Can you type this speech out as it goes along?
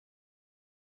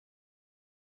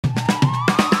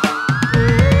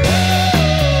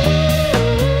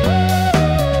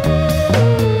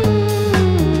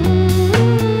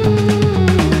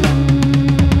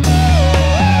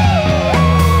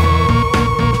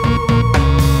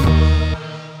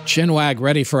Chinwag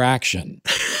ready for action.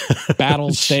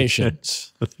 Battle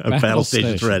stations. Battle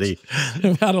stations ready.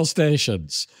 Battle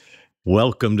stations.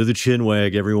 Welcome to the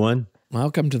Chinwag, everyone.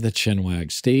 Welcome to the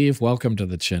Chinwag. Steve, welcome to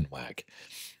the Chinwag.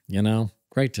 You know,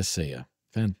 great to see you.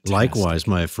 Fantastic. Likewise,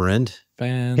 my friend.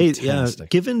 Fantastic. Hey,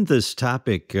 given this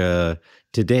topic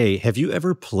today, have you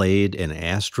ever played an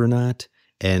astronaut?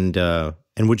 And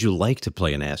would you like to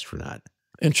play an astronaut?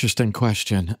 Interesting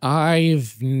question.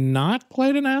 I've not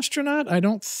played an astronaut. I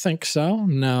don't think so.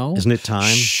 No. Isn't it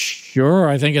time? Sure.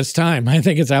 I think it's time. I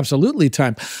think it's absolutely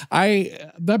time.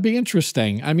 That'd be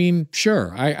interesting. I mean,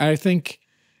 sure. I think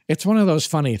it's one of those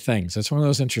funny things. It's one of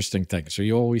those interesting things where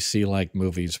you always see like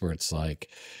movies where it's like,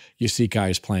 you see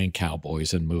guys playing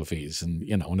cowboys in movies and,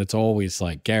 you know, and it's always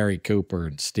like Gary Cooper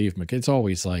and Steve McKay. It's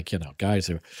always like, you know, guys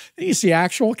who, and you see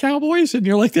actual cowboys and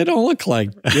you're like, they don't look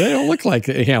like him. You know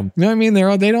what I mean?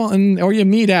 They don't, or you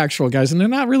meet actual guys and they're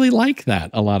not really like that.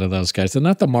 A lot of those guys, they're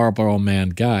not the Marlboro Man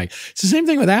guy. It's the same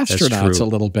thing with astronauts a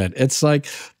little bit. It's like,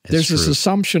 there's this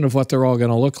assumption of what they're all going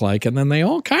to look like. And then they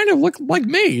all kind of look like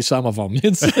me, some of them.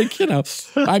 It's like, you know,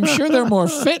 I'm sure they're more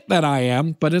fit than I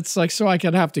am, but it's like, so I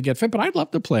could have to get fit. But I'd love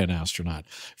to play an astronaut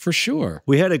for sure.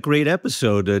 We had a great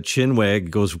episode. Chinwag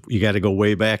goes, you got to go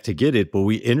way back to get it, but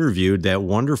we interviewed that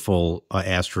wonderful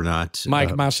astronaut. Mike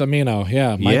Massimino.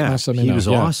 Yeah. Mike Massimino. He was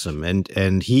awesome.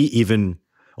 And he even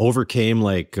overcame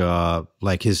like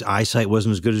his eyesight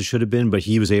wasn't as good as it should have been, but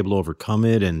he was able to overcome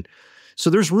it. And so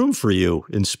there's room for you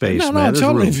in space, man. No,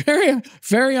 totally. Room. Very,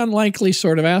 very unlikely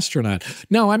sort of astronaut.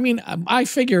 No, I mean, I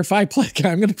figure if I play,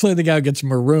 I'm going to play the guy who gets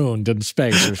marooned in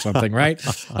space or something, right?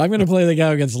 I'm going to play the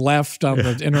guy who gets left on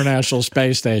the International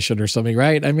Space Station or something,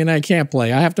 right? I mean, I can't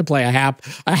play. I have to play a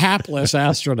hapless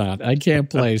astronaut. I can't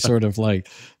play sort of like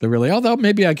the really, although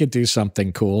maybe I could do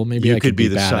something cool. Maybe you I could be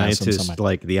the scientist,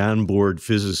 like the onboard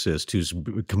physicity who's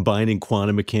combining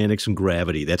quantum mechanics and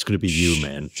gravity. That's going to be you,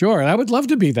 man. Sure. I would love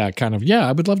to be that kind of, yeah,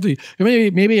 I would love to.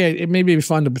 Maybe it may be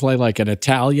fun to play like an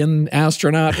Italian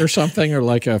astronaut or something, or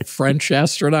like a French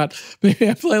astronaut. Maybe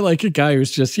I play like a guy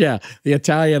who's just, the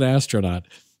Italian astronaut.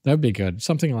 That'd be good.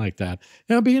 Something like that.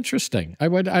 That'd be interesting. I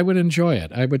would enjoy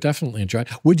it. I would definitely enjoy it.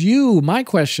 Would you, my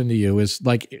question to you is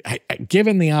like,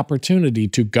 given the opportunity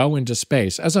to go into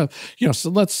space as a, you know, so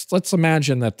let's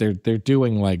imagine that they're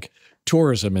doing like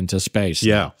tourism into space.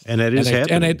 Yeah, now. And it is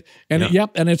happening.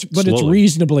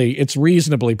 It's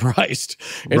reasonably priced.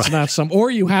 It's not some, or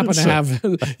you happen to have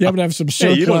some surplus.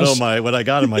 Hey, you don't know what I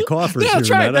got in my coffers. That's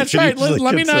here, right. man. That's right.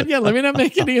 Let me not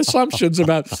make any assumptions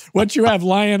about what you have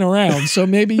lying around. So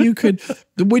maybe you could.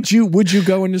 Would you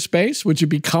go into space? Would you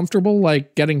be comfortable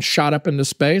like getting shot up into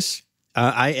space?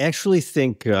 I actually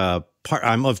think.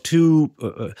 I'm of two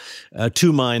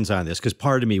minds on this because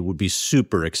part of me would be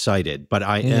super excited, but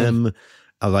I am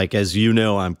like, as you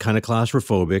know, I'm kind of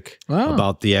claustrophobic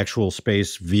about the actual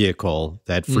space vehicle.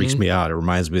 That freaks me out. It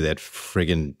reminds me of that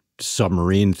friggin'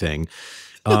 submarine thing.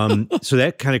 So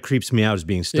that kind of creeps me out as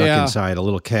being stuck inside a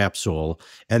little capsule.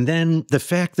 And then the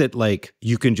fact that like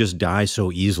you can just die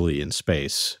so easily in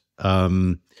space.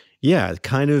 Yeah,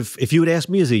 kind of. If you would ask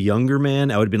me as a younger man,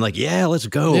 I would have been like, "Yeah, let's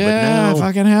go." Yeah, but now,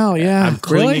 fucking hell, yeah. I'm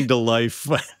clinging to life,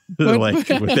 like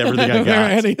with everything I got.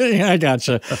 Anything I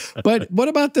gotcha. But what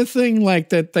about the thing like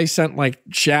that they sent like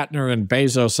Shatner and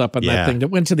Bezos up in that thing that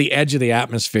went to the edge of the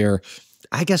atmosphere?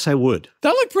 I guess I would.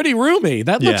 That looked pretty roomy.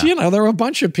 That looked, you know, there were a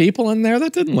bunch of people in there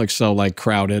that didn't look so like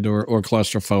crowded or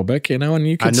claustrophobic, you know, and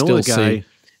you could still see.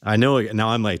 I know, now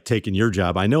I'm like taking your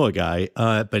job. I know a guy,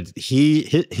 but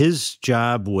his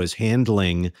job was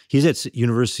handling, he's at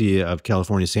University of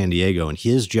California, San Diego, and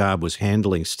his job was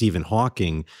handling Stephen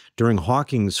Hawking during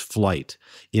Hawking's flight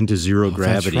into zero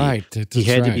gravity. That's right. He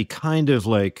had to be kind of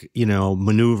like, you know,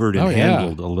 maneuvered and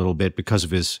handled a little bit because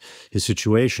of his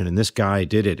situation. And this guy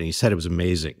did it, and he said it was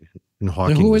amazing.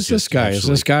 Who is this guy? Is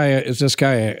this guy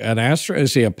an astronaut?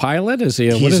 Is he a pilot? Is he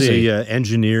a, what is he? He's an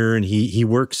engineer, and he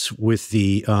works with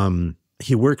the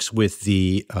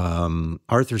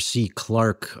Arthur C.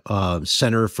 Clarke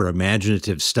Center for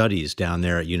Imaginative Studies down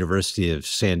there at University of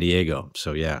San Diego.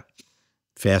 So yeah,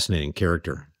 fascinating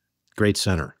character. Great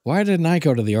center. Why didn't I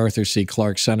go to the Arthur C.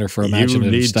 Clarke Center for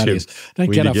Imaginative Studies? I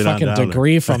get a fucking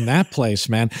degree from that place,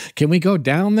 man. Can we go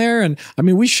down there? And I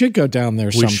mean, we should go down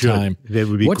there sometime. It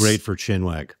would be great for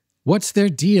Chinwag. What's their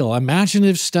deal?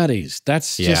 Imaginative Studies.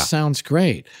 That's just sounds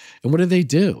great. And what do they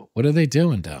do? What are they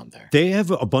doing down there? They have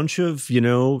a bunch of, you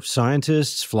know,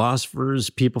 scientists,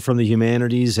 philosophers, people from the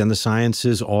humanities and the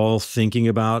sciences all thinking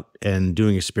about and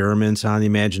doing experiments on the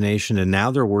imagination. And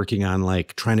now they're working on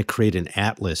like trying to create an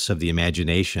atlas of the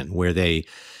imagination where they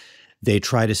They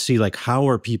try to see like how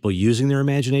are people using their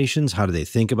imaginations? How do they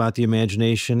think about the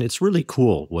imagination? It's really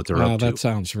cool what they're up to. That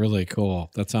sounds really cool.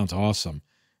 That sounds awesome.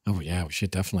 Oh yeah, we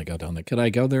should definitely go down there. Could I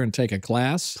go there and take a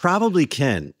class? Probably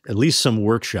can. At least some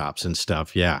workshops and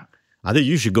stuff. Yeah. I think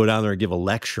you should go down there and give a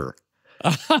lecture.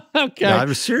 Okay. No,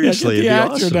 I'm seriously, get the it'd be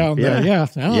actor awesome. down there. Yeah.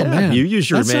 Oh, yeah. Man. You use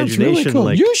your That sounds imagination really cool.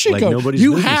 like, you should like go. nobody's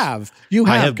You business. have.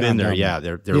 I have been gone there. down Yeah.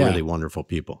 They're really wonderful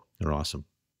people. They're awesome.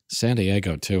 San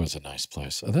Diego too is a nice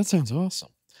place. Oh, that sounds awesome.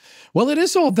 Well, it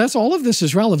is all. That's all of this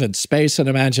is relevant. Space and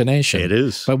imagination. It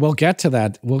is. But we'll get to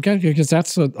that. We'll get because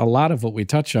that's a lot of what we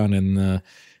touch on in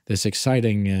this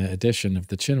exciting edition of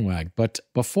the Chinwag. But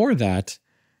before that,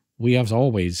 we as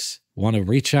always want to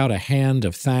reach out a hand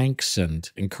of thanks and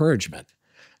encouragement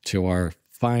to our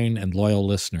fine and loyal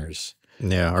listeners.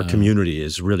 Yeah, our community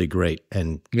is really great,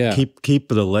 and Yeah. keep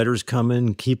the letters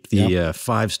coming. Keep the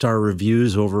 5-star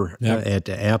reviews over at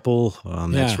Apple.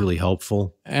 That's really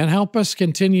helpful, and help us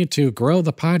continue to grow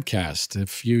the podcast.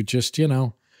 If you just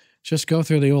just go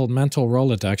through the old mental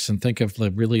Rolodex and think of the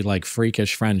really like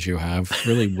freakish friends you have,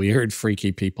 really weird,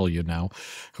 freaky people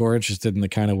who are interested in the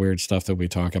kind of weird stuff that we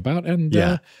talk about,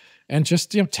 and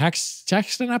just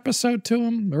text an episode to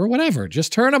them or whatever.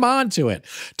 Just turn them on to it.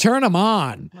 Turn them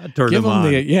on. Turn them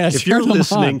on. If you're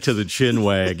listening on. to the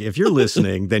Chinwag, if you're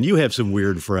listening, then you have some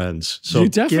weird friends. So you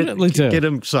definitely do. Get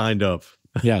them signed up.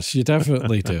 Yes, you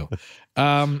definitely do.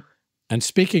 And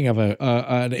speaking of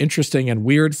an interesting and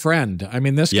weird friend, I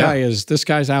mean, this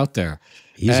guy's out there.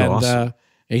 He's awesome.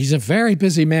 He's a very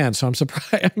busy man, so I'm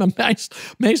surprised. I'm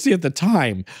amazed he had the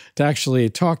time to actually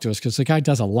talk to us because the guy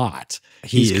does a lot.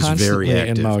 He's constantly very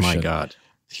active. in motion. My God,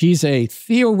 he's a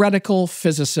theoretical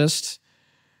physicist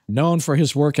known for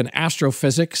his work in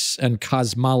astrophysics and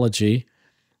cosmology.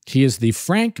 He is the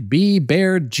Frank B.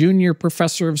 Baird Jr.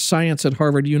 Professor of Science at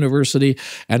Harvard University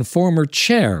and former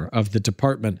chair of the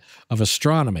Department of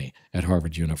Astronomy at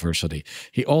Harvard University.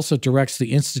 He also directs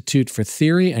the Institute for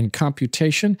Theory and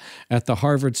Computation at the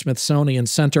Harvard-Smithsonian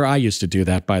Center. I used to do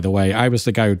that, by the way. I was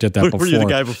the guy who did that before. Were you the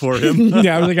guy before him?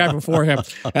 Yeah, I was the guy before him.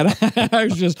 And I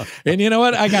was just, and you know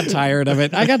what? I got tired of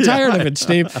it.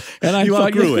 Steve. And I thought,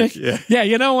 outgrew it. Yeah.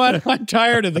 You know what? I'm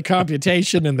tired of the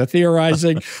computation and the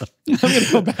theorizing. I'm going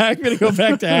to go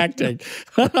back to acting.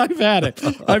 I've had it.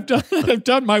 I've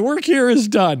done my work here is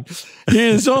done.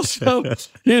 He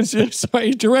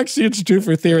directs the Institute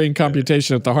for Theory and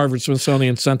Computation at the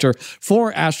Harvard-Smithsonian Center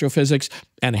for Astrophysics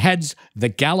and heads the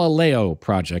Galileo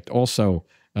Project, also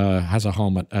has a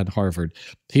home at Harvard.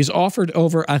 He's authored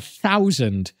over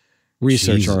 1,000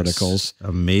 research articles.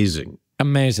 Amazing.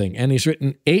 And he's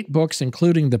written 8 books,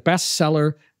 including the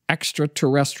bestseller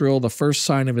Extraterrestrial, the First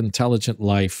Sign of Intelligent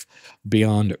Life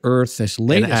Beyond Earth. This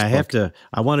latest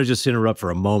I want to just interrupt for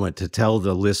a moment to tell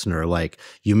the listener, like,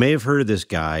 you may have heard of this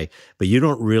guy, but you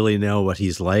don't really know what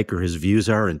he's like or his views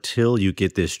are until you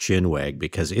get this Chinwag,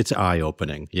 because it's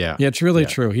eye-opening. Yeah. Yeah, it's really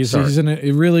true. He's in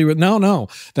a really, no,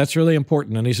 that's really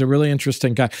important. And he's a really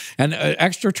interesting guy. And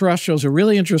Extraterrestrial is a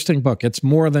really interesting book. It's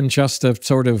more than just a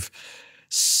sort of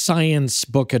science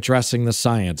book addressing the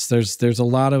science. There's a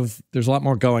lot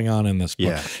more going on in this book.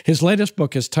 Yeah. His latest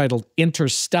book is titled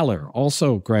Interstellar,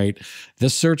 also great. The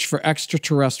Search for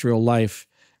Extraterrestrial Life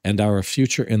and Our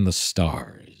Future in the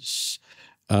Stars.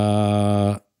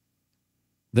 There's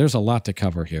a lot to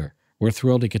cover here. We're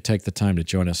thrilled he could take the time to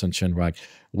join us on Chinwag,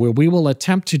 where we will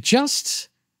attempt to just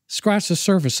scratch the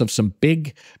surface of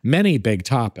many big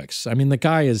topics. I mean, the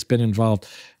guy has been involved,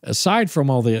 aside from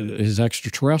all his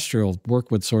extraterrestrial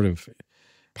work with sort of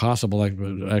possible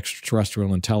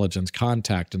extraterrestrial intelligence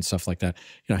contact and stuff like that.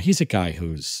 He's a guy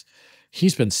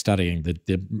he's been studying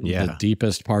the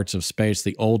deepest parts of space,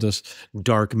 the oldest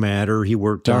dark matter. He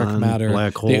worked on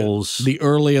black holes, the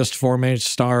earliest formation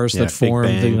stars that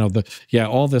formed.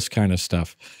 All this kind of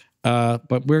stuff.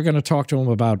 But we're going to talk to him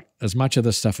about as much of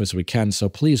this stuff as we can. So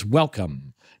please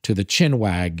welcome to the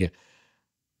Chinwag,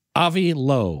 Avi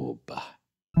Loeb.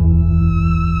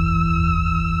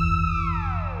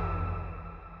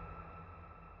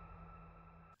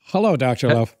 Hello, Dr.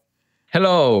 Loeb.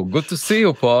 Hello. Good to see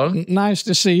you, Paul. Nice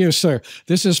to see you, sir.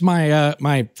 This is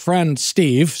my friend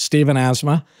Stephen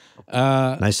Asma.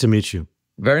 Nice to meet you.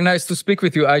 Very nice to speak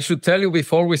with you. I should tell you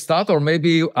before we start, or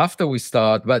maybe after we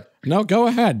start, but... No, go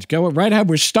ahead. Go right ahead.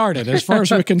 We're started. As far as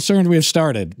we're concerned, we've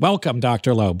started. Welcome,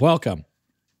 Dr. Loeb. Welcome.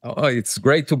 Oh, it's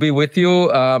great to be with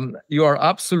you. You are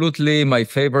absolutely my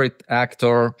favorite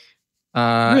actor.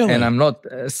 Really? And I'm not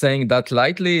saying that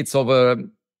lightly. It's over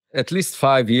at least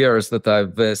 5 years that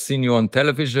I've seen you on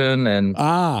television and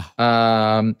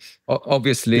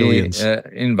obviously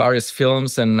in various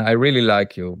films, and I really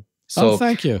like you. So,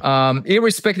 thank you.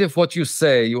 Irrespective of what you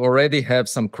say, you already have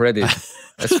some credit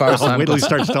as far as I'm wait till he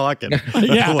starts talking.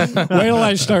 Yeah, wait till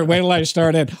I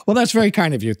start in. Well, that's very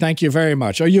kind of you. Thank you very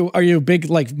much. Are you a big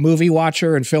like movie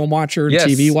watcher and film watcher and Yes.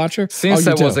 TV watcher? Since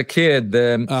I was a kid,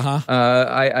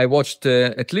 I watched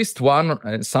at least one,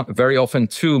 very often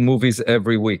two movies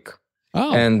every week.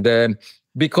 Oh. And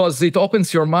because it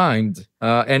opens your mind,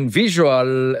 and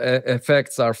visual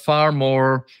effects are far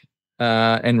more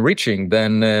enriching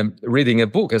than reading a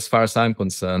book, as far as I'm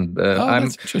concerned.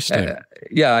 That's interesting.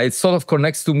 Yeah, it sort of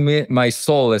connects to my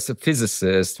soul as a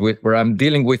physicist, where I'm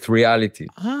dealing with reality.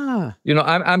 You know,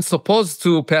 I'm supposed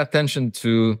to pay attention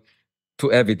to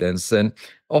evidence, and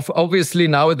obviously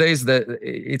nowadays that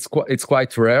it's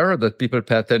quite rare that people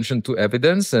pay attention to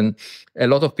evidence, and a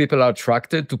lot of people are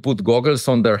attracted to put goggles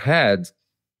on their head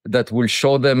that will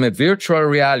show them a virtual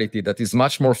reality that is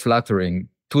much more flattering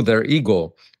to their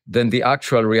ego than the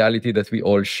actual reality that we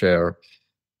all share.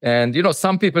 And, you know,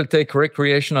 some people take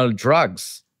recreational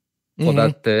drugs for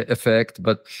that effect.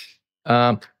 But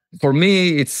for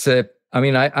me, it's,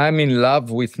 I'm in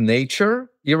love with nature,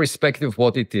 irrespective of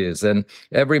what it is. And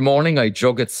every morning I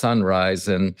jog at sunrise.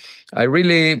 And I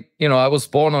really, you know, I was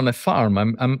born on a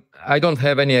farm. I don't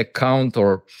have any account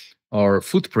or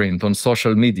footprint on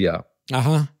social media.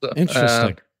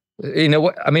 Interesting. In a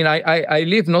way, I mean, I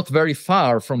live not very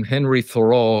far from Henry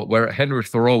Thoreau, where Henry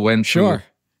Thoreau went to.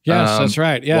 Yes, that's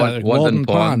right. Yeah, Walden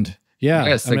Pond. Yeah.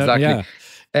 Yes, exactly. Yeah.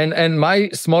 And my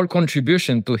small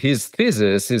contribution to his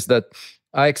thesis is that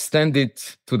I extend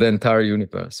it to the entire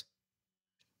universe.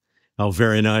 Oh,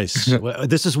 very nice.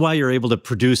 This is why you're able to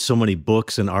produce so many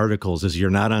books and articles, is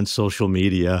you're not on social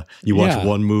media. You watch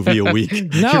one movie a week.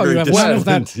 No, you have none of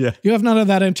that. Yeah. You have none of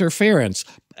that interference.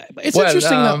 It's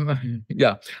interesting.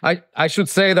 I should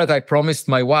say that I promised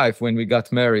my wife when we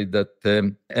got married that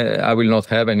I will not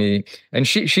have any, and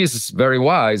she's very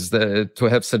wise to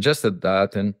have suggested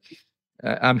that, and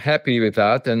I'm happy with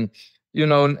that. And you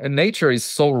know, nature is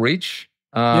so rich.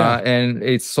 And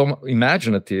it's so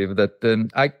imaginative that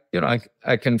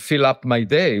I can fill up my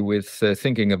day with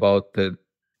thinking about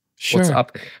what's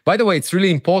up. By the way, it's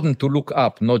really important to look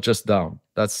up, not just down.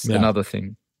 That's another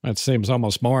thing. That seems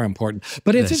almost more important.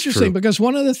 But it's interesting because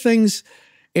one of the things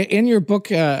in your book,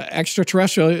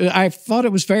 Extraterrestrial, I thought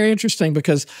it was very interesting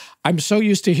because I'm so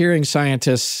used to hearing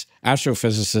scientists,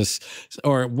 astrophysicists,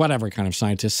 or whatever kind of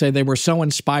scientists say they were so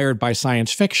inspired by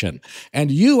science fiction. And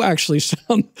you actually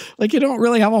sound like you don't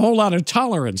really have a whole lot of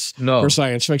tolerance for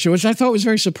science fiction, which I thought was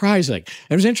very surprising.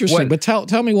 It was interesting, but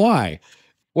tell me why.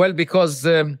 Well, because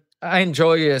I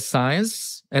enjoy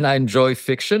science and I enjoy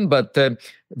fiction, but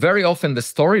very often the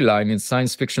storyline in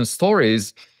science fiction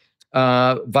stories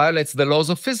violates the laws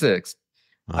of physics.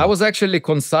 I was actually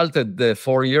consulted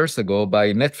 4 years ago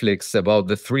by Netflix about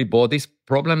the 3 bodies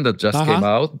problem that just came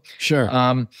out. Sure.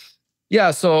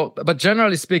 But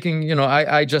generally speaking, you know,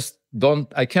 I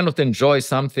cannot enjoy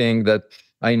something that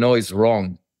I know is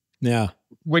wrong. Yeah.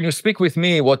 When you speak with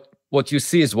me, what you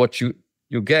see is what you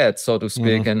get, so to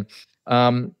speak. And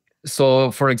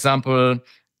so, for example,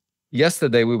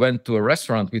 yesterday we went to a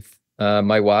restaurant with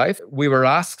my wife. We were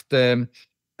asked,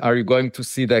 are you going to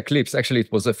see the eclipse? Actually,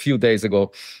 it was a few days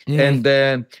ago. And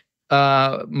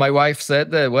my wife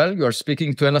said, well, you're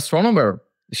speaking to an astronomer.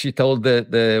 She told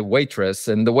the waitress,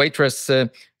 and the waitress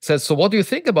said, so what do you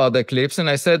think about the eclipse? And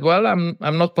I said, well,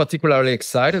 I'm not particularly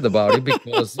excited about it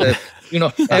because, you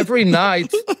know, every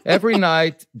night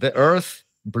the Earth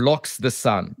blocks the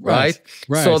sun, right?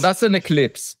 So that's an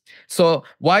eclipse. So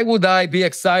why would I be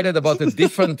excited about a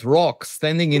different rock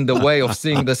standing in the way of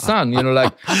seeing the sun? You know,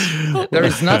 like there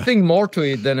is nothing more to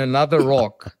it than another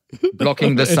rock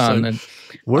blocking the sun. And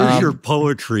where's your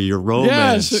poetry, your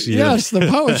romance? Yes, the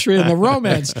poetry and the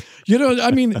romance. You know,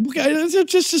 I mean,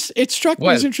 it struck me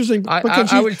as interesting.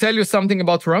 I will tell you something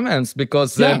about romance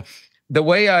because the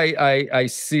way I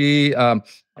see,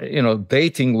 you know,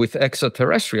 dating with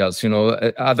extraterrestrials, you know,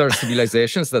 other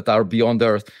civilizations that are beyond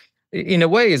Earth, in a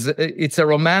way, it's a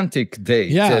romantic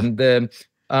date. Yeah. And,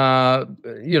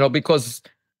 you know, because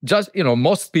just, you know,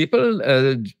 most people,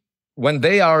 when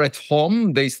they are at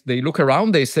home, they look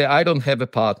around, they say, I don't have a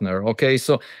partner. Okay.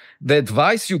 So the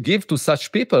advice you give to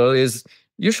such people is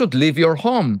you should leave your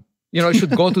home. You know, you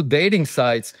should go to dating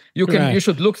sites. You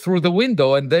should look through the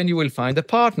window and then you will find a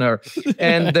partner.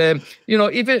 And, you know,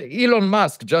 even Elon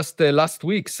Musk just last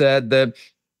week said,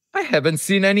 I haven't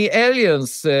seen any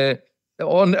aliens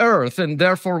on Earth, and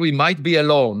therefore we might be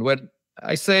alone. When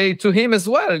I say to him as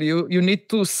well, you need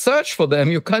to search for them.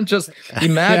 You can't just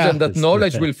imagine that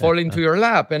knowledge will fall into your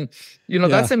lap. And, you know,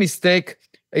 that's a mistake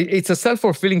it's a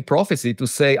self-fulfilling prophecy to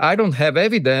say, I don't have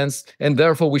evidence, and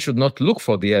therefore we should not look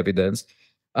for the evidence.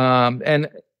 And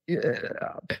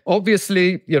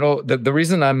obviously, the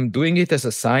reason I'm doing it as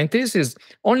a scientist is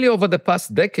only over the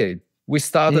past decade, we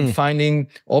started finding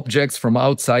objects from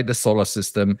outside the solar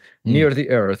system near the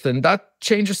Earth. And that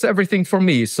changes everything for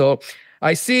me. So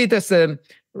I see it as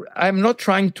I'm not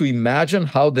trying to imagine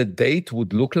how the date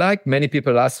would look like. Many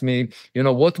people ask me,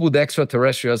 what would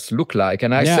extraterrestrials look like?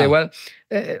 And I say, well,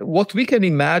 what we can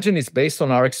imagine is based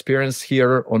on our experience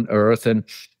here on Earth. And,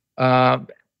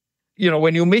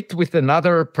 when you meet with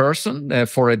another person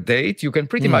for a date, you can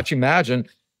pretty much imagine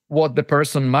what the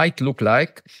person might look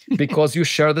like because you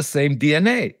share the same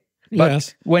DNA.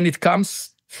 But when it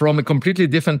comes from a completely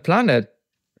different planet,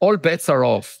 all bets are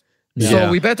off. So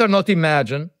we better not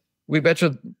imagine. We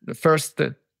better first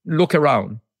look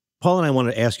around. Paul and I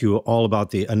wanted to ask you all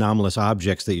about the anomalous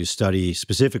objects that you study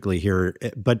specifically here.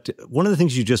 But one of the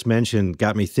things you just mentioned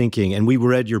got me thinking, and we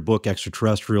read your book,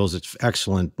 Extraterrestrials. It's an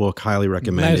excellent book, highly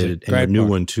recommended, and a new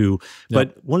one too.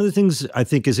 But one of the things I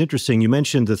think is interesting, you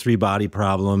mentioned the three-body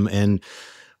problem. And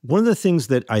one of the things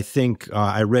that I think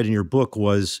I read in your book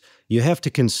was you have to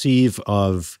conceive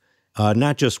of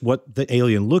not just what the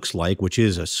alien looks like, which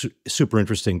is a super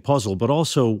interesting puzzle, but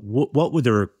also what would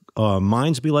their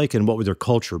minds be like and what would their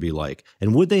culture be like?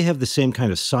 And would they have the same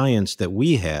kind of science that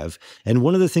we have? And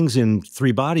one of the things in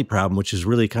Three-Body Problem, which is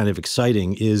really kind of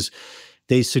exciting, is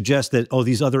they suggest that,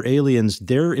 these other aliens,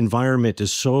 their environment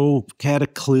is so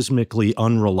cataclysmically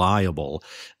unreliable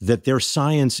that their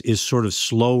science is sort of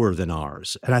slower than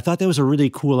ours. And I thought that was a really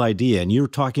cool idea. And you're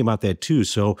talking about that too.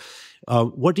 So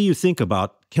what do you think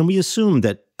about, can we assume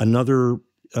that another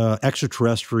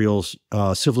extraterrestrial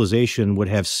civilization would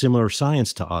have similar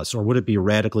science to us, or would it be a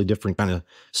radically different kind of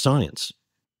science?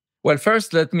 Well,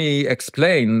 first, let me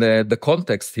explain the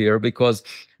context here, because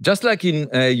just like in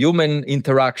human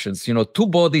interactions,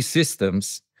 two-body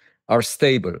systems are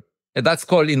stable. And that's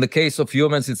called, in the case of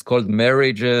humans, it's called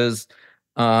marriages.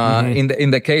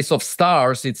 In the case of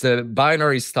stars, it's a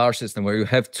binary star system where you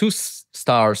have two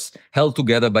stars held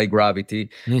together by gravity.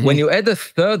 When you add a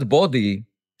third body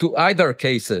to either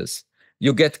cases,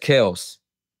 you get chaos.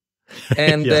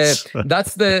 And that's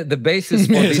the basis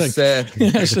for this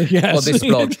for this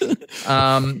plot.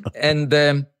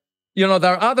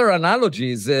 There are other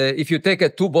analogies. If you take a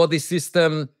two-body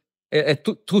system, a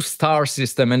two-star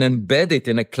system, and embed it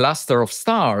in a cluster of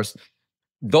stars,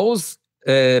 those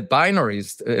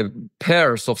binaries,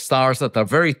 pairs of stars that are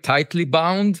very tightly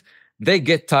bound, they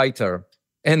get tighter.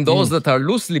 And those that are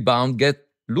loosely bound get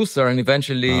looser and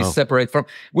eventually separate from,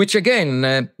 which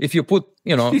again, if you put,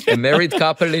 a married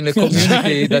couple in a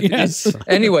community that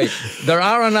anyway, there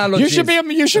are analogies.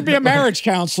 You should be a marriage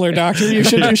counselor, doctor. You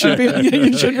should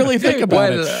really think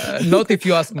about it. Not if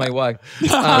you ask my wife.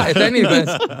 At any event,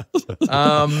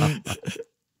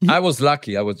 I was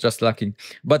lucky. I was just lucky.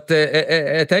 But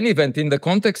at any event, in the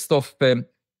context of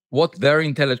what their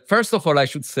intelligence, first of all, I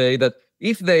should say that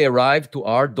if they arrive to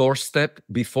our doorstep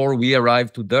before we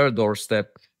arrive to their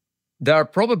doorstep, they are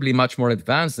probably much more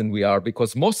advanced than we are,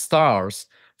 because most stars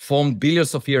formed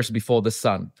billions of years before the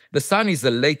sun. The sun is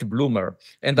a late bloomer,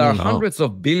 and there are hundreds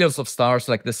of billions of stars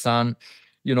like the sun,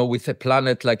 with a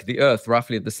planet like the Earth,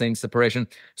 roughly at the same separation.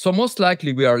 So most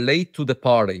likely we are late to the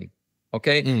party,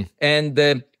 okay?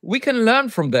 And we can learn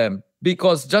from them,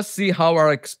 because just see how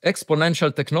our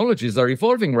exponential technologies are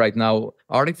evolving right now.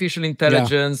 Artificial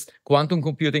intelligence, quantum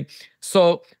computing.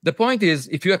 So the point is,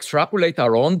 if you extrapolate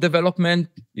our own development,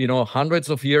 hundreds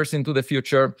of years into the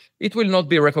future, it will not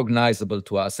be recognizable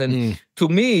to us. And to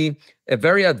me, a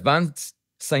very advanced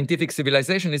scientific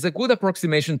civilization is a good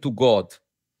approximation to God.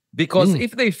 Because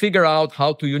if they figure out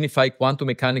how to unify quantum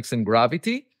mechanics and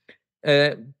gravity,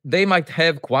 they might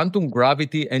have quantum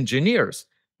gravity engineers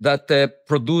that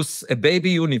produce a baby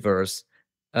universe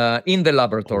in the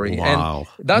laboratory. Wow.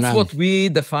 And that's what we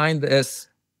defined as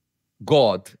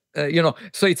God.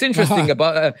 So it's interesting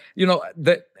about,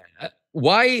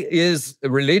 why is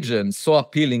religion so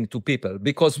appealing to people?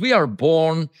 Because we are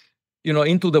born,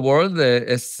 into the world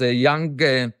as young,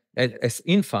 as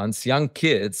infants, young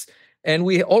kids, and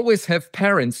we always have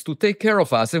parents to take care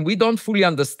of us, and we don't fully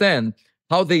understand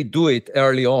how they do it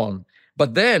early on.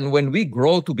 But then when we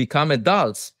grow to become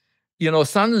adults,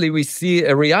 suddenly we see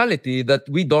a reality that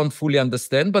we don't fully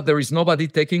understand, but there is nobody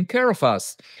taking care of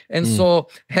us. And so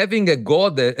having a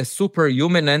God, a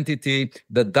superhuman entity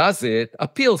that does it,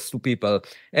 appeals to people.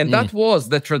 And that was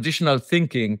the traditional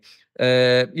thinking.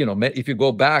 If you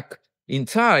go back in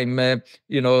time,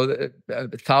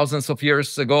 thousands of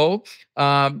years ago,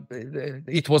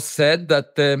 it was said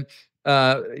that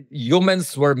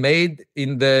humans were made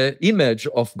in the image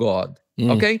of God.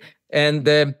 Okay,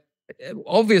 and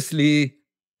obviously,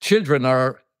 children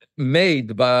are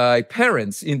made by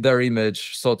parents in their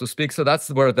image, so to speak. So that's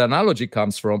where the analogy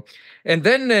comes from. And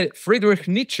then Friedrich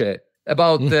Nietzsche,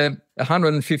 about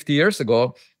 150 years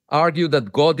ago, argued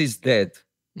that God is dead.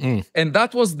 And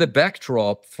that was the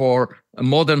backdrop for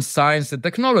modern science and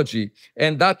technology.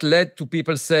 And that led to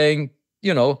people saying,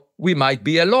 you know, we might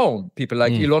be alone. People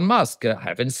like Elon Musk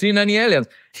haven't seen any aliens.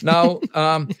 Now,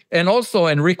 and also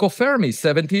Enrico Fermi,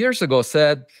 70 years ago,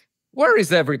 said, where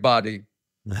is everybody?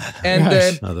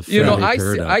 And, you know,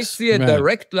 I see a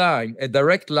direct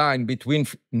line between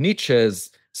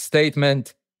Nietzsche's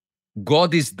statement,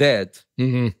 God is dead,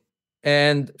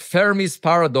 and Fermi's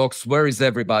paradox, where is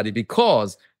everybody?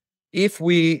 Because if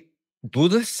we do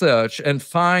the search and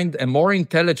find a more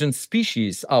intelligent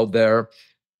species out there,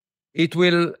 it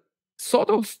will sort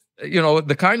of, you know,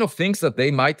 the kind of things that they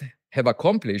might have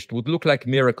accomplished would look like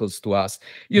miracles to us.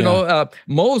 You know,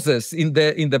 Moses in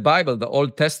the Bible, the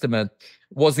Old Testament,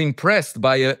 was impressed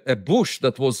by a bush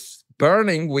that was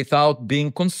burning without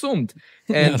being consumed.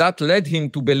 And that led him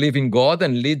to believe in God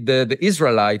and lead the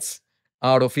Israelites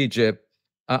out of Egypt,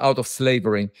 out of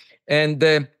slavery. And,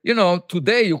 you know,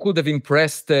 today you could have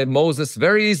impressed Moses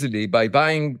very easily by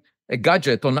buying a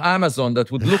gadget on Amazon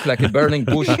that would look like a burning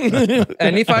bush.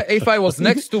 And if I was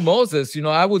next to Moses, you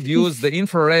know, I would use the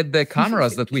infrared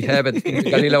cameras that we have at the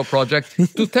Galileo Project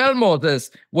to tell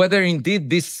Moses whether indeed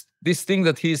this thing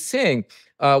that he's seeing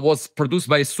was produced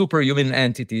by a superhuman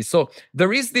entity. So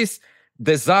there is this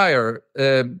desire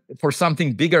for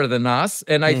something bigger than us.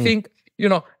 And I think, you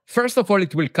know, first of all,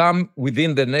 it will come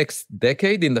within the next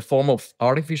decade in the form of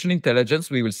artificial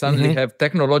intelligence. We will suddenly have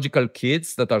technological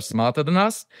kids that are smarter than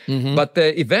us. But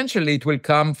eventually it will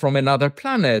come from another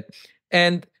planet.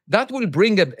 And that will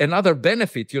bring another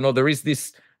benefit. You know, there is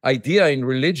this idea in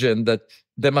religion that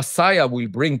the Messiah will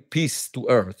bring peace to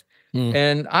earth.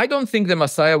 And I don't think the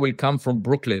Messiah will come from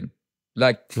Brooklyn,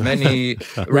 like many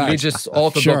religious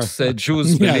Orthodox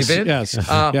Jews believe in. Yes.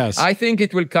 I think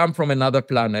it will come from another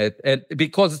planet, and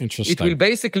because it will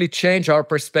basically change our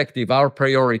perspective, our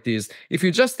priorities. If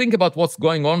you just think about what's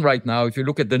going on right now, if you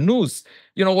look at the news,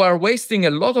 you know, we're wasting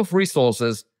a lot of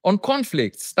resources on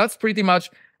conflicts. That's pretty much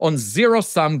on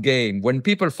zero-sum game, when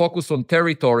people focus on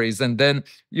territories, and then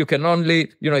you can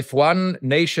only, you know, if one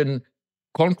nation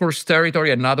conquers territory,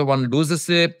 another one loses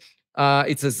it.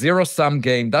 It's a zero-sum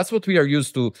game. That's what we are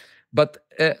used to. But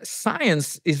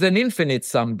science is an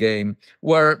infinite-sum game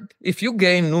where if you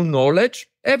gain new knowledge,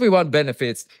 everyone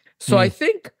benefits. So I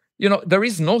think, you know, there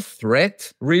is no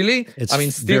threat, really.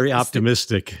 It's very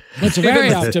optimistic. It's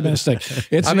very optimistic.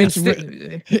 Stephen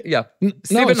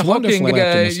Hawking,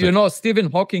 you know, Stephen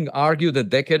Hawking argued a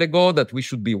decade ago that we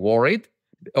should be worried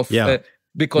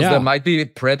because there might be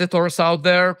predators out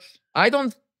there.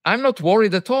 I'm not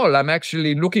worried at all. I'm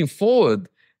actually looking forward,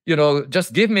 you know,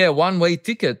 just give me a one-way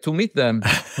ticket to meet them.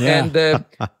 And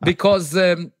because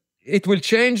it will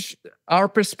change our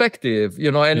perspective, you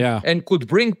know, and could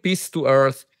bring peace to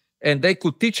earth, and they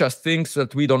could teach us things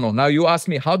that we don't know. Now, you ask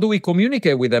me, how do we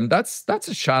communicate with them? That's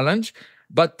a challenge.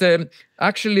 But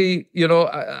actually, you know,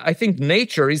 I think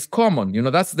nature is common. You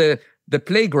know, that's the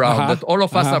playground that all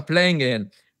of us are playing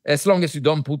in. As long as you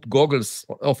don't put goggles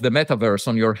of the metaverse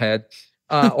on your head,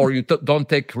 or you don't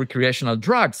take recreational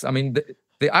drugs. I mean,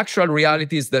 the actual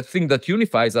reality is the thing that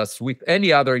unifies us with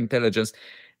any other intelligence.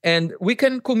 And we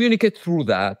can communicate through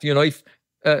that, you know, if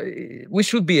we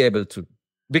should be able to.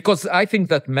 Because I think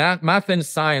that math and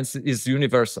science is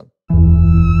universal.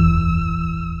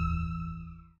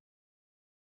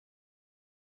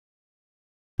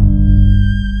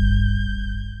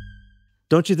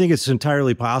 Don't you think it's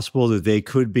entirely possible that they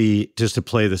could be, just to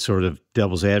play the sort of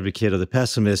devil's advocate or the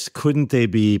pessimist, couldn't they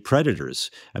be predators?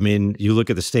 I mean, you look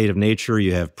at the state of nature,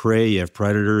 you have prey, you have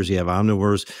predators, you have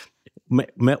omnivores.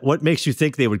 What makes you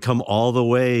think they would come all the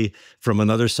way from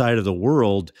another side of the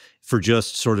world for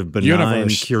just sort of benign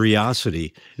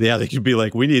curiosity? Yeah, they could be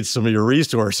like, we need some of your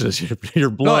resources, your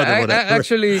blood or whatever.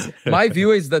 Actually, my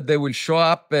view is that they will show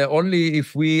up only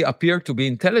if we appear to be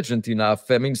intelligent enough.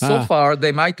 I mean, so far,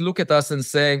 they might look at us and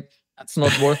say, that's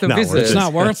not worth a visit. It's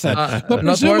not worth it.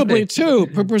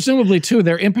 But presumably too,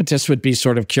 their impetus would be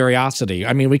sort of curiosity.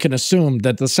 I mean, we can assume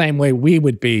that the same way we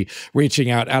would be reaching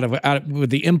out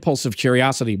with the impulse of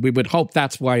curiosity, we would hope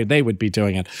that's why they would be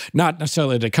doing it, not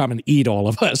necessarily to come and eat all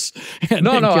of us.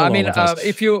 No. I mean,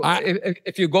 if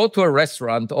you go to a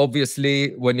restaurant,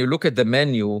 obviously, when you look at the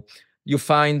menu, you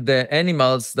find the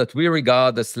animals that we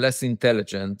regard as less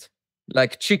intelligent,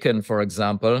 like chicken, for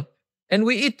example, and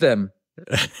we eat them.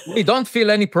 We don't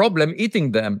feel any problem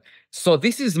eating them. So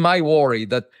this is my worry,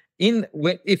 that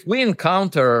if we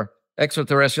encounter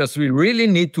extraterrestrials, we really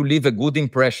need to leave a good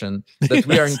impression that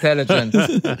we are intelligent,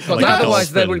 because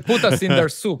otherwise they will put us in their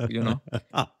soup, you know.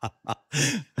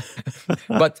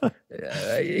 But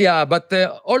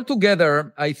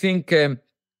altogether, I think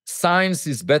science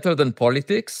is better than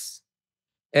politics.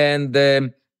 And,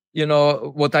 you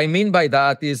know, what I mean by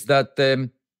that is that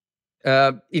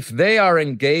if they are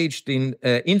engaged in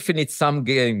infinite sum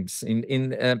games,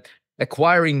 in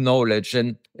acquiring knowledge,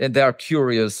 and they are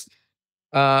curious,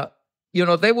 you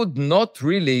know, they would not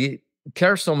really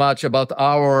care so much about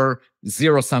our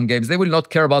zero-sum games. They will not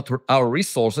care about our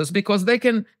resources, because they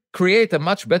can create a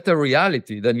much better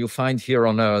reality than you find here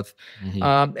on Earth.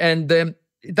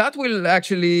 That will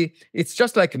actually, it's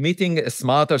just like meeting a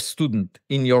smarter student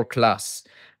in your class.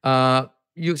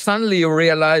 You suddenly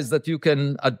realize that you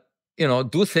can, you know,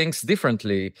 do things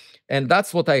differently. And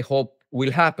that's what I hope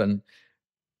will happen.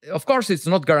 Of course, it's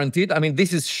not guaranteed. I mean,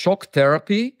 this is shock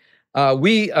therapy. I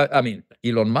mean,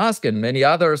 Elon Musk and many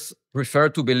others prefer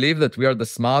to believe that we are the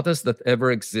smartest that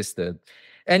ever existed.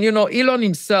 And, you know, Elon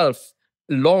himself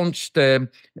launched a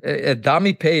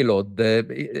dummy payload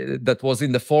that was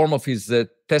in the form of his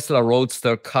Tesla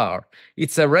Roadster car.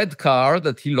 It's a red car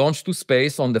that he launched to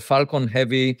space on the Falcon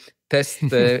Heavy test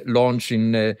launch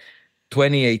in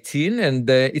 2018, and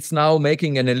it's now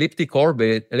making an elliptical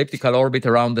orbit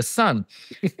around the sun.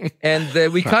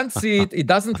 And we can't see it. It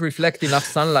doesn't reflect enough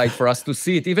sunlight for us to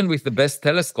see it, even with the best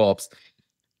telescopes.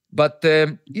 But,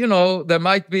 you know, there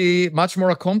might be much more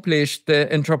accomplished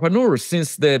entrepreneurs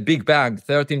since the Big Bang,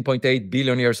 13.8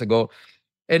 billion years ago.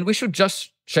 And we should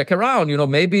just check around. You know,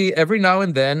 maybe every now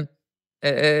and then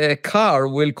a car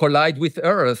will collide with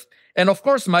Earth. And of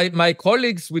course, my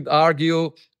colleagues would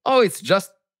argue, oh, it's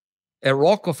just a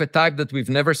rock of a type that we've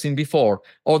never seen before.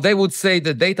 Or they would say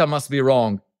the data must be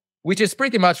wrong, which is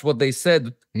pretty much what they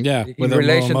said in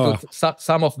relation to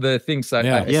some of the things I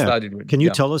studied with. Can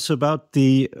you tell us about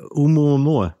the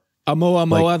Oumuamua?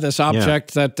 Oumuamua, this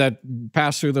object that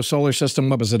passed through the solar system,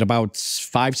 what was it, about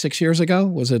 5-6 years ago?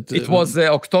 Was it? It was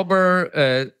October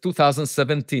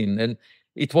 2017, and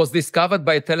it was discovered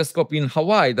by a telescope in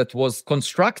Hawaii that was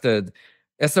constructed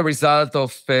as a result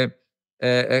of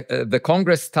the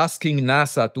Congress tasking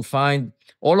NASA to find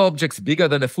all objects bigger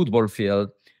than a football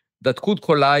field that could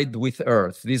collide with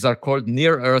Earth. These are called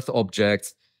near-Earth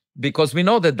objects, because we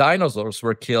know the dinosaurs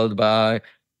were killed by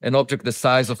an object the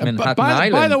size of Manhattan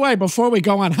Island. By the way, before we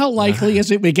go on, how likely is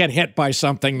it we get hit by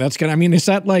something that's going to, I mean, is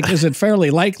it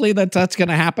fairly likely that that's going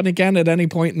to happen again at any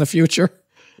point in the future?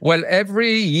 Well,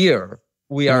 every year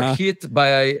we are hit by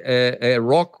a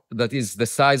rock that is the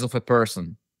size of a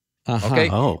person. Okay,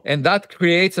 and that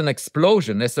creates an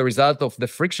explosion as a result of the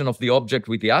friction of the object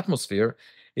with the atmosphere.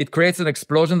 It creates an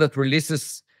explosion that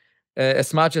releases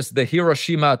as much as the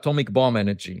Hiroshima atomic bomb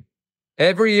energy.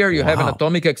 Every year you have an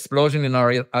atomic explosion in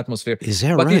our atmosphere. Is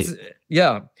that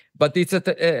right? But it's at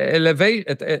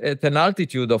an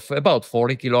altitude of about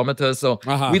 40 kilometers, so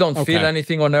we don't feel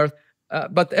anything on Earth.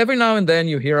 But every now and then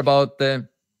you hear about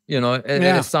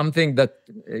something that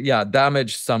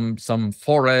damaged some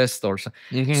forest or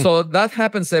something. So that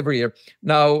happens every year.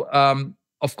 Now,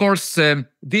 of course,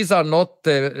 these are not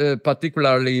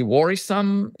particularly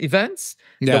worrisome events.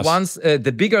 Yes. The ones,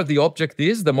 the bigger the object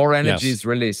is, the more energy is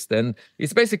released, and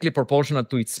it's basically proportional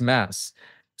to its mass.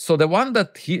 So the one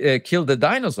that killed the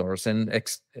dinosaurs and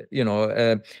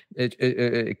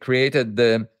created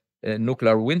the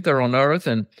nuclear winter on Earth,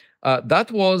 and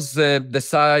that was the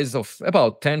size of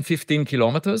about 10-15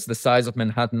 kilometers, the size of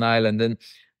Manhattan Island.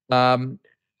 And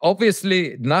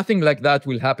obviously, nothing like that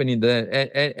will happen in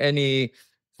any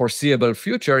foreseeable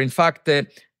future. In fact,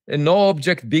 no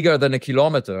object bigger than a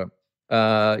kilometer,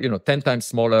 10 times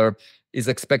smaller, is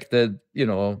expected,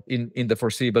 in the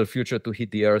foreseeable future to hit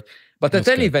the Earth. But at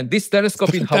any event, this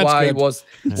telescope in Hawaii was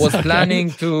planning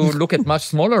to look at much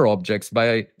smaller objects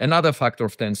by another factor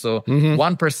of 10. So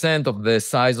 1% of the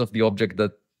size of the object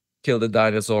that killed the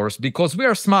dinosaurs, because we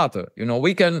are smarter.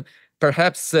 We can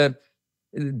perhaps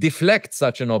deflect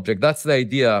such an object. That's the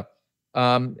idea.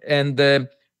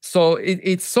 So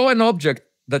it saw an object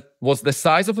that was the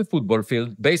size of a football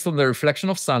field based on the reflection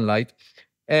of sunlight,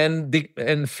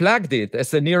 and flagged it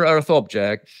as a near-Earth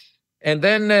object. And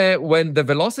then when the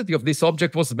velocity of this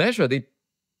object was measured,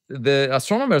 the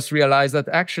astronomers realized that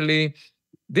actually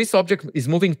this object is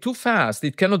moving too fast.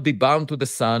 It cannot be bound to the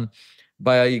sun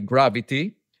by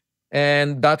gravity.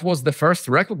 And that was the first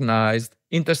recognized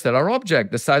interstellar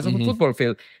object, the size of a football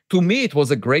field. To me, it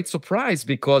was a great surprise,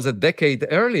 because a decade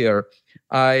earlier,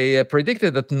 I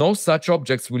predicted that no such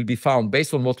objects will be found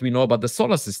based on what we know about the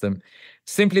solar system.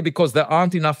 simply because there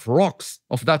aren't enough rocks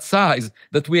of that size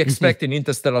that we expect in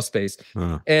interstellar space.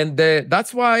 And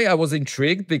that's why I was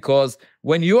intrigued, because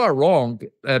when you are wrong,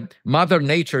 Mother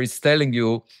Nature is telling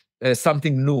you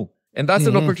something new. And that's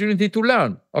an opportunity to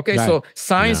learn. Okay, right. So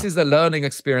science is a learning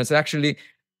experience. Actually,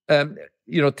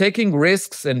 taking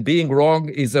risks and being wrong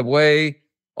is a way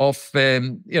of,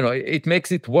 it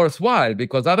makes it worthwhile,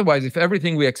 because otherwise, if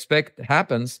everything we expect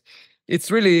happens, it's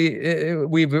really,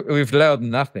 we've learned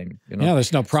nothing. Yeah,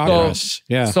 there's no progress.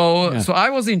 So I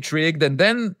was intrigued, and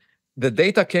then the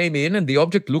data came in, and the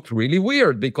object looked really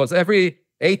weird, because every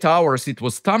 8 hours it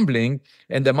was tumbling,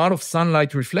 and the amount of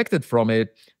sunlight reflected from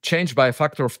it changed by a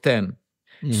factor of 10.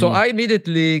 So I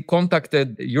immediately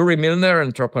contacted Yuri Milner,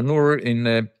 entrepreneur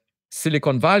in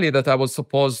Silicon Valley that I was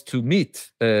supposed to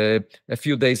meet a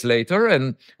few days later.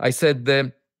 And I said,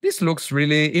 this looks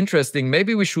really interesting.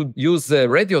 Maybe we should use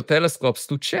radio telescopes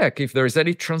to check if there is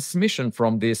any transmission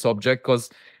from this object, because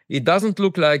it doesn't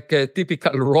look like a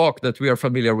typical rock that we are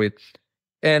familiar with.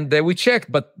 And we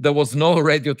checked, but there was no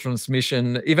radio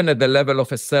transmission, even at the level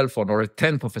of a cell phone or a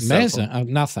tenth of a cell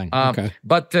phone. Nothing. Okay.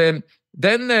 But then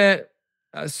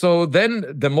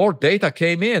the more data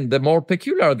came in, the more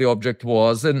peculiar the object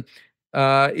was. And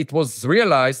it was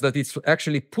realized that it's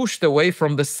actually pushed away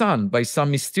from the sun by some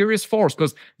mysterious force,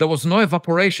 because there was no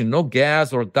evaporation, no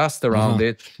gas or dust around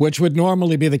it. Which would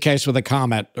normally be the case with a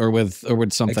comet or with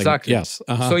something. Exactly. Yes.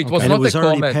 So it was not a comet. And it was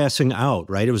already passing out,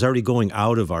 right? It was already going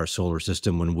out of our solar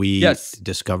system when we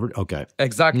discovered. Okay.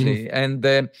 Exactly. And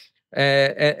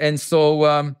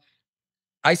so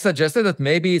I suggested that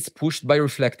maybe it's pushed by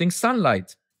reflecting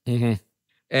sunlight.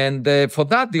 And for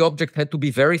that, the object had to be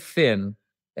very thin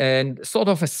and sort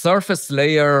of a surface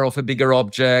layer of a bigger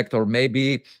object, or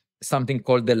maybe something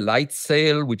called the light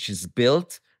sail, which is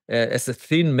built as a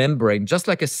thin membrane, just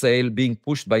like a sail being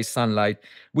pushed by sunlight,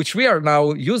 which we are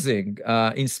now using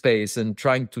in space and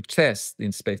trying to test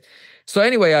in space. So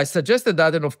anyway, I suggested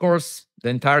that, and of course, the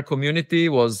entire community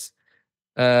was,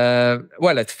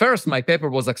 well, at first, my paper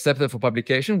was accepted for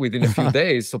publication within a few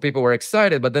days, so people were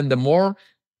excited, but then the more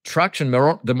traction,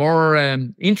 the more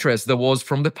interest there was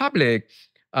from the public,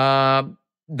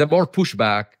 the more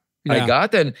pushback I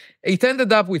got. And it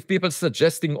ended up with people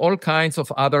suggesting all kinds of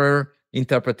other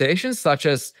interpretations, such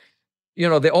as,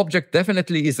 the object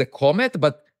definitely is a comet,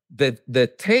 but the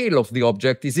tail of the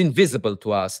object is invisible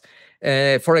to us.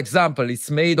 For example, it's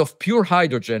made of pure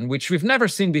hydrogen, which we've never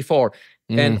seen before.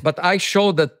 But I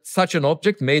showed that such an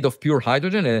object made of pure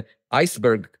hydrogen, an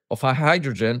iceberg of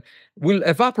hydrogen, will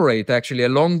evaporate actually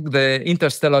along the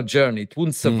interstellar journey. It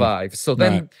wouldn't survive. So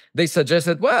then they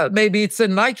suggested, well, maybe it's a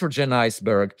nitrogen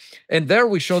iceberg. And there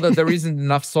we show that there isn't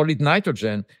enough solid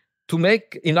nitrogen to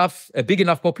make a big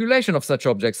enough population of such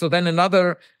objects. So then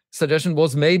another suggestion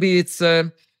was maybe it's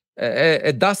a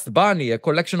dust bunny, a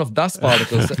collection of dust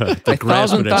particles,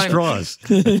 1,000 times,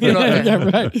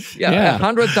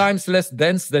 100 times less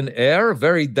dense than air,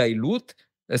 very dilute.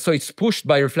 So it's pushed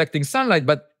by reflecting sunlight.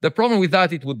 But the problem with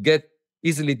that, it would get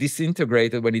easily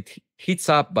disintegrated when it heats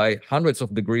up by hundreds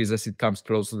of degrees as it comes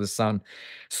close to the sun.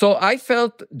 So I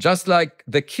felt just like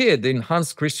the kid in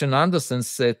Hans Christian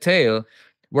Andersen's tale,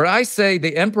 where I say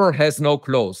the emperor has no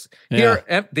clothes. Here,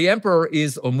 the emperor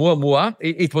is Oumuamua.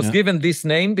 It was given this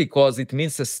name because it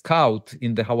means a scout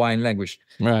in the Hawaiian language.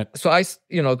 Right. So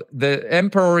the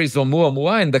emperor is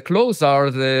Oumuamua, and the clothes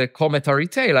are the cometary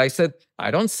tail. I said,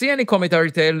 I don't see any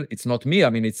cometary tail. It's not me. I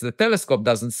mean, it's the telescope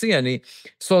doesn't see any.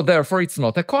 So therefore, it's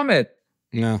not a comet.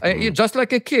 Just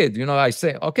like a kid, I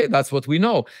say, okay, that's what we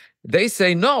know. They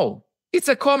say, no, it's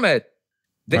a comet.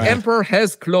 The emperor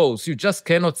has clothes. You just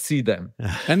cannot see them.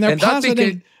 And they're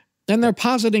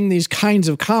positing these kinds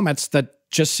of comets that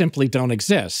just simply don't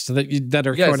exist, that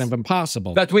are sort of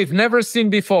impossible. That we've never seen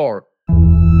before.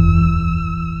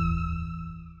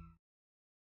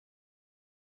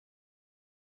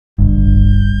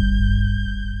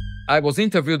 I was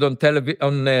interviewed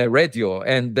on radio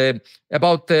and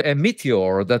about a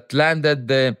meteor that landed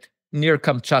near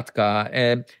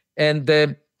Kamchatka.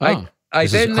 I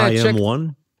this then is checked.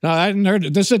 IM-1? No, I hadn't heard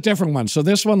it. This is a different one. So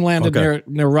this one landed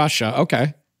near Russia.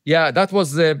 Okay. Yeah, that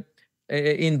was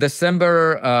in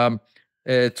December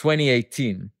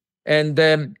 2018.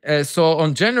 And so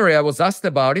on January, I was asked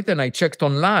about it, and I checked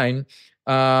online,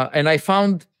 and I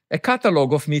found a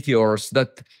catalog of meteors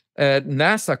that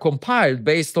NASA compiled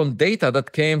based on data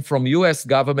that came from US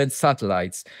government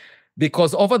satellites.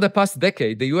 Because over the past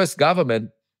decade, the US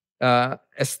government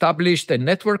established a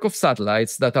network of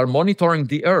satellites that are monitoring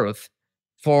the Earth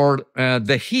for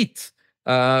the heat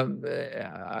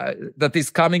that is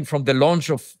coming from the launch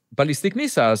of ballistic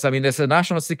missiles. I mean, there's a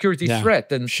national security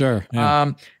threat, and sure,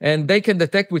 and they can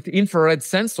detect with infrared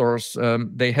sensors.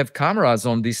 They have cameras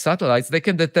on these satellites. They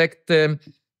can detect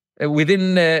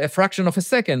within a fraction of a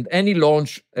second any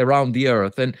launch around the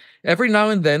Earth, and every now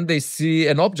and then they see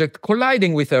an object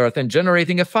colliding with Earth and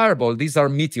generating a fireball. These are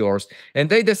meteors, and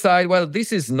they decide, well,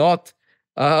 this is not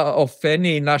of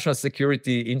any national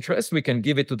security interest. We can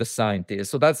give it to the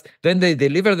scientists. So then they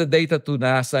deliver the data to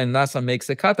NASA, and NASA makes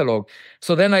a catalog.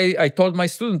 So then I told my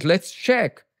student, let's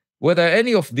check whether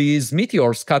any of these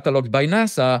meteors cataloged by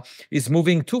NASA is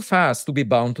moving too fast to be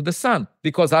bound to the sun,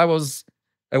 because I was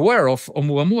aware of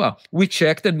Oumuamua. We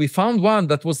checked and we found one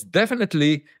that was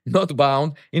definitely not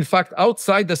bound. In fact,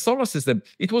 outside the solar system,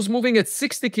 it was moving at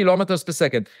 60 kilometers per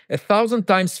second, 1,000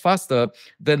 times faster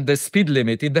than the speed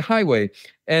limit in the highway.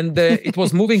 And it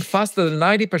was moving faster than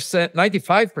 90%,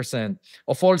 95%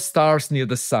 of all stars near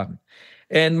the sun.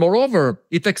 And moreover,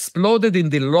 it exploded in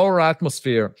the lower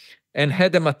atmosphere and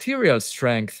had a material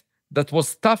strength that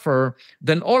was tougher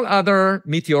than all other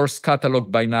meteors cataloged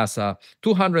by NASA,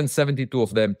 272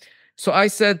 of them. So I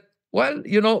said, well,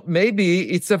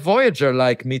 maybe it's a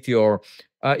Voyager-like meteor.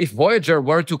 If Voyager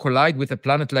were to collide with a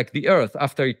planet like the Earth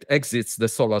after it exits the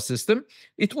solar system,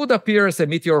 it would appear as a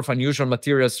meteor of unusual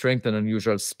material strength and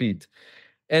unusual speed.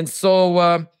 And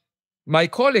so my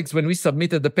colleagues, when we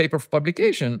submitted the paper for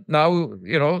publication, now,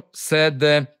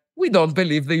 said, we don't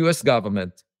believe the US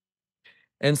government.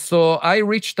 And so I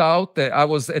reached out.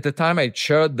 At the time, I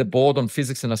chaired the board on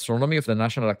physics and astronomy of the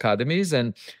National Academies,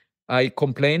 and I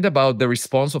complained about the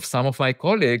response of some of my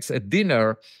colleagues at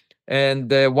dinner.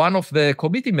 And one of the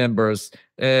committee members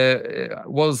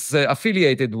was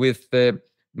affiliated with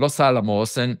Los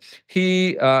Alamos, and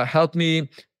he helped me.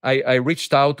 I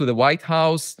reached out to the White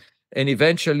House, and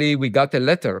eventually we got a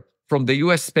letter from the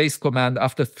US Space Command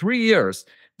after 3 years.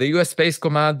 The US Space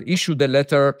Command issued a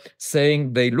letter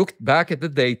saying they looked back at the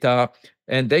data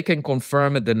and they can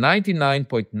confirm at the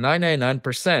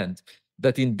 99.999%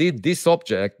 that indeed this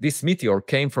object, this meteor,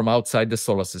 came from outside the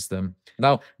solar system.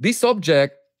 Now, this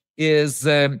object is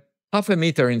half a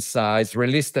meter in size,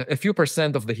 released a few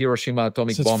percent of the Hiroshima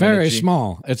atomic bomb. It's very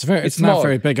small. It's small, not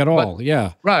very big at all.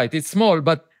 Yeah. Right. It's small,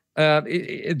 but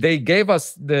they gave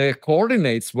us the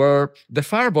coordinates where the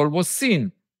fireball was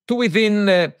seen, to within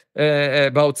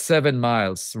about 7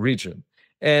 miles region.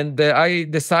 And I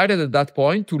decided at that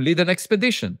point to lead an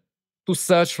expedition to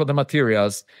search for the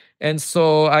materials. And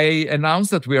so I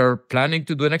announced that we are planning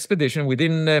to do an expedition.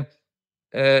 Within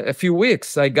a few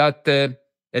weeks, I got a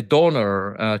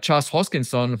donor, Charles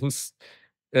Hoskinson, who's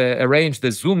arranged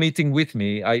a Zoom meeting with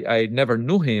me. I never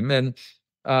knew him, and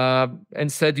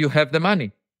said, you have the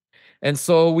money. And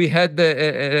so we had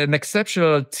an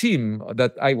exceptional team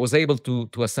that I was able to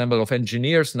assemble of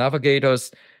engineers,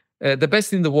 navigators, the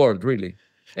best in the world, really.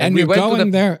 And you're going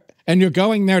there, and you're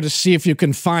going there to see if you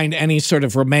can find any sort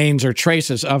of remains or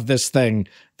traces of this thing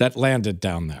that landed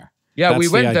down there. Yeah, we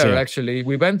went there, actually.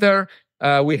 We went there.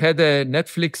 We had a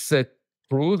Netflix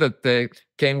crew that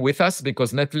came with us,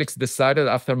 because Netflix decided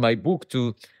after my book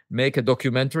to make a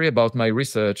documentary about my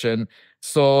research. And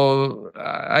so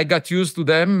I got used to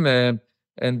them, and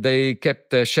they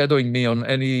kept shadowing me on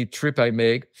any trip I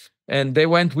make. And they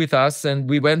went with us, and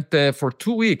we went for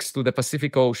 2 weeks to the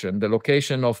Pacific Ocean, the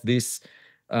location of this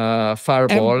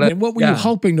fireball. And what were you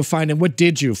hoping to find, and what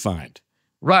did you find?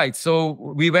 Right. So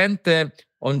we went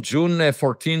on June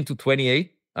 14 to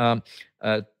 28,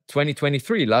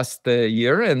 2023, last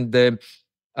year. And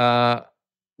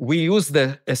we used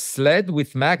a sled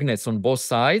with magnets on both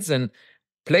sides and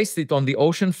placed it on the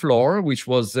ocean floor, which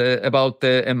was about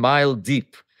a mile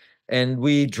deep. And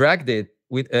we dragged it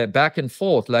with back and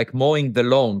forth, like mowing the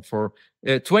lawn, for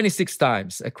 26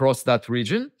 times across that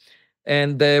region.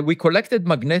 And we collected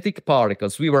magnetic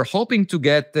particles. We were hoping to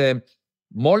get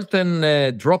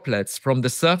molten droplets from the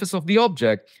surface of the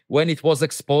object when it was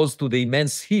exposed to the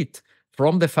immense heat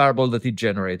from the fireball that it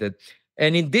generated.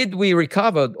 And indeed, we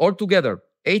recovered altogether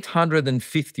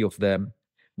 850 of them.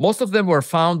 Most of them were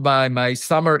found by my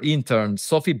summer intern,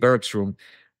 Sophie Bergstrom.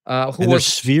 They're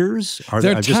spheres?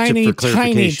 They're tiny.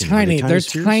 They're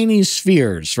tiny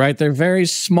spheres, right? They're very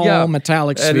small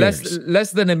metallic spheres.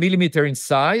 Less than a millimeter in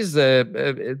size,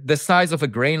 the size of a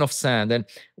grain of sand. And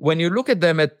when you look at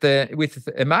them with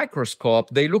a microscope,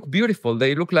 they look beautiful.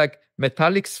 They look like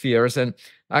metallic spheres. And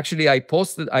actually,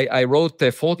 I wrote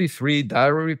 43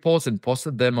 diary reports and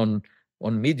posted them on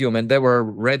Medium, and they were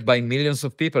read by millions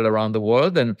of people around the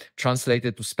world and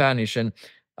translated to Spanish. And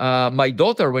my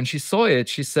daughter, when she saw it,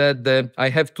 she said, I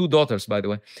have 2 daughters, by the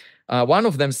way. One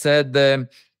of them said,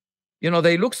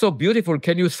 they look so beautiful.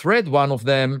 Can you thread one of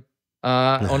them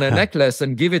on a necklace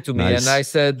and give it to me? Nice. And I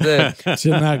said,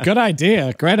 good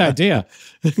idea. Great idea.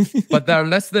 but they're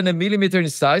less than 1 millimeter in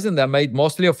size, and they're made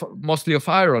mostly of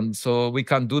iron, so we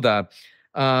can't do that.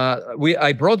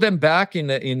 I brought them back in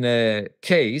a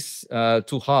case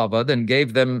to Harvard and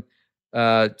gave them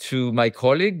to my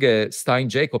colleague Stein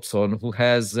Jacobson, who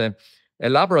has a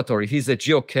laboratory. He's a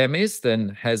geochemist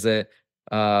and has a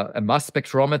mass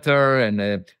spectrometer and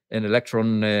an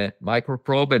electron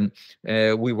microprobe, and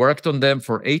we worked on them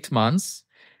for 8 months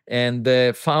and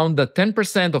found that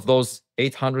 10% of those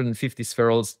 850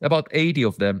 spherules, about 80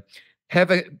 of them, have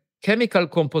a chemical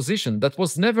composition that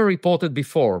was never reported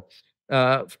before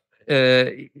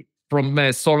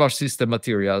from solar system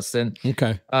materials. And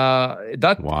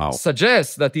that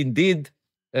suggests that indeed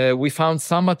we found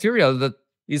some material that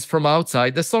is from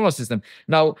outside the solar system.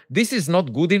 Now, this is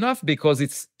not good enough because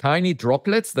it's tiny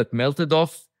droplets that melted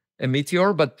off a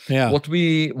meteor, but what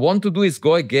we want to do is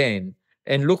go again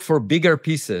and look for bigger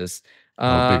pieces.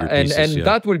 And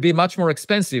that will be much more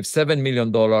expensive, $7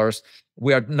 million.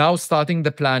 We are now starting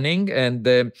the planning, and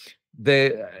the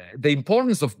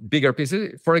importance of bigger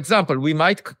pieces. For example, we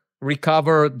might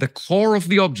recover the core of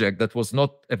the object that was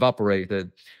not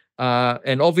evaporated.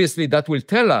 And obviously that will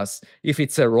tell us if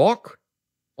it's a rock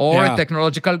or a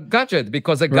technological gadget,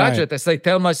 because a gadget, as I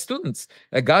tell my students,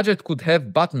 a gadget could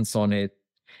have buttons on it.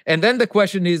 And then the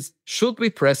question is, should we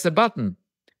press a button?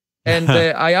 And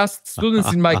I asked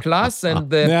students in my class,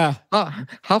 and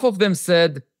half of them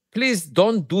said, please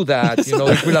don't do that.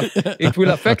 It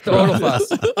will affect all of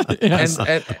us. Yes.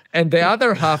 And the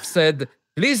other half said,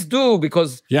 please do,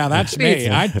 because that's me.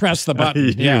 I'd press the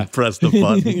button. You press the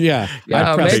button.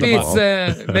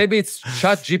 Maybe it's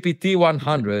ChatGPT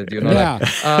 100.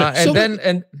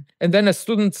 And then a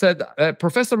student said,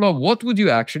 Professor Loeb, what would you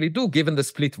actually do given the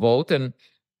split vote?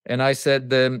 And I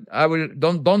said, I will.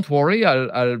 Don't worry.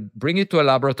 I'll bring it to a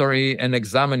laboratory and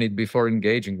examine it before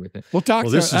engaging with it. Well,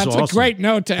 Doctor, that's awesome. A great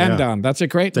note to end on. That's a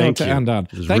great note to end on.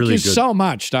 Thank you so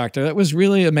much, Doctor. That was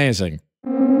really amazing.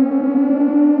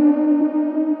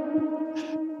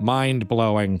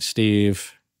 Mind-blowing,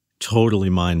 Steve.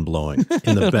 Totally mind-blowing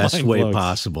in the best way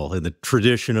possible, in the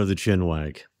tradition of the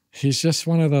Chinwag. He's just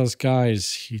one of those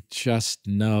guys. He just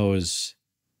knows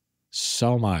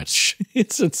so much.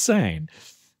 It's insane.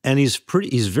 And he's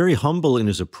very humble in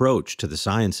his approach to the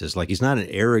sciences. Like, he's not an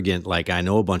arrogant, like, I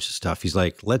know a bunch of stuff. He's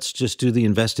like, let's just do the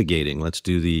investigating. Let's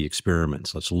do the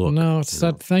experiments. Let's look. No, it's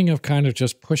that thing of kind of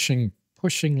just pushing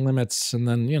limits and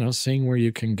then, seeing where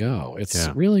you can go. It's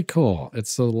really cool.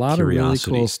 It's a lot of really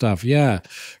cool stuff. Yeah,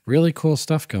 really cool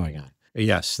stuff going on.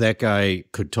 Yes, that guy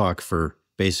could talk for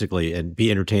basically and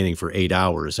be entertaining for 8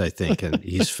 hours, I think, and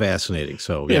he's fascinating.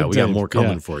 So, we got more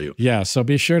coming for you. Yeah, so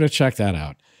be sure to check that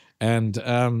out. And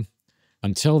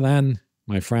until then,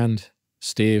 my friend,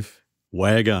 Steve.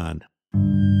 Wag on.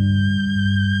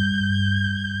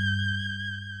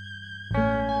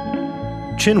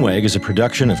 Chinwag is a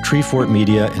production of Treefort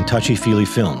Media and Touchy Feely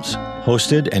Films,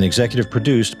 hosted and executive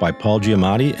produced by Paul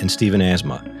Giamatti and Stephen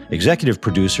Asma. Executive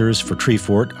producers for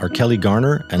Treefort are Kelly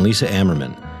Garner and Lisa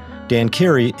Ammerman. Dan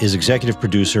Carey is executive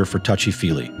producer for Touchy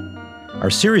Feely.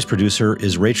 Our series producer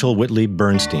is Rachel Whitley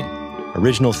Bernstein.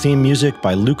 Original theme music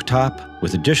by Luke Topp,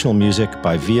 with additional music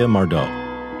by Via Mardot.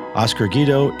 Oscar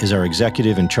Guido is our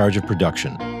executive in charge of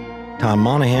production. Tom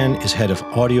Monahan is head of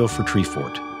audio for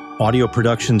Treefort. Audio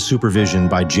production supervision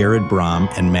by Jared Brom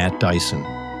and Matt Dyson.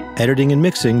 Editing and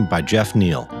mixing by Jeff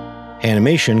Neal.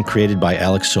 Animation created by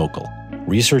Alex Sokol.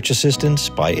 Research assistance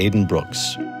by Aidan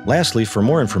Brooks. Lastly, for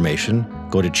more information,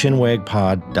 go to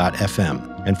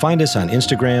chinwagpod.fm and find us on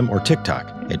Instagram or TikTok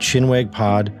at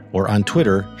chinwagpod or on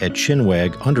Twitter at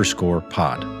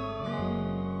chinwag_pod.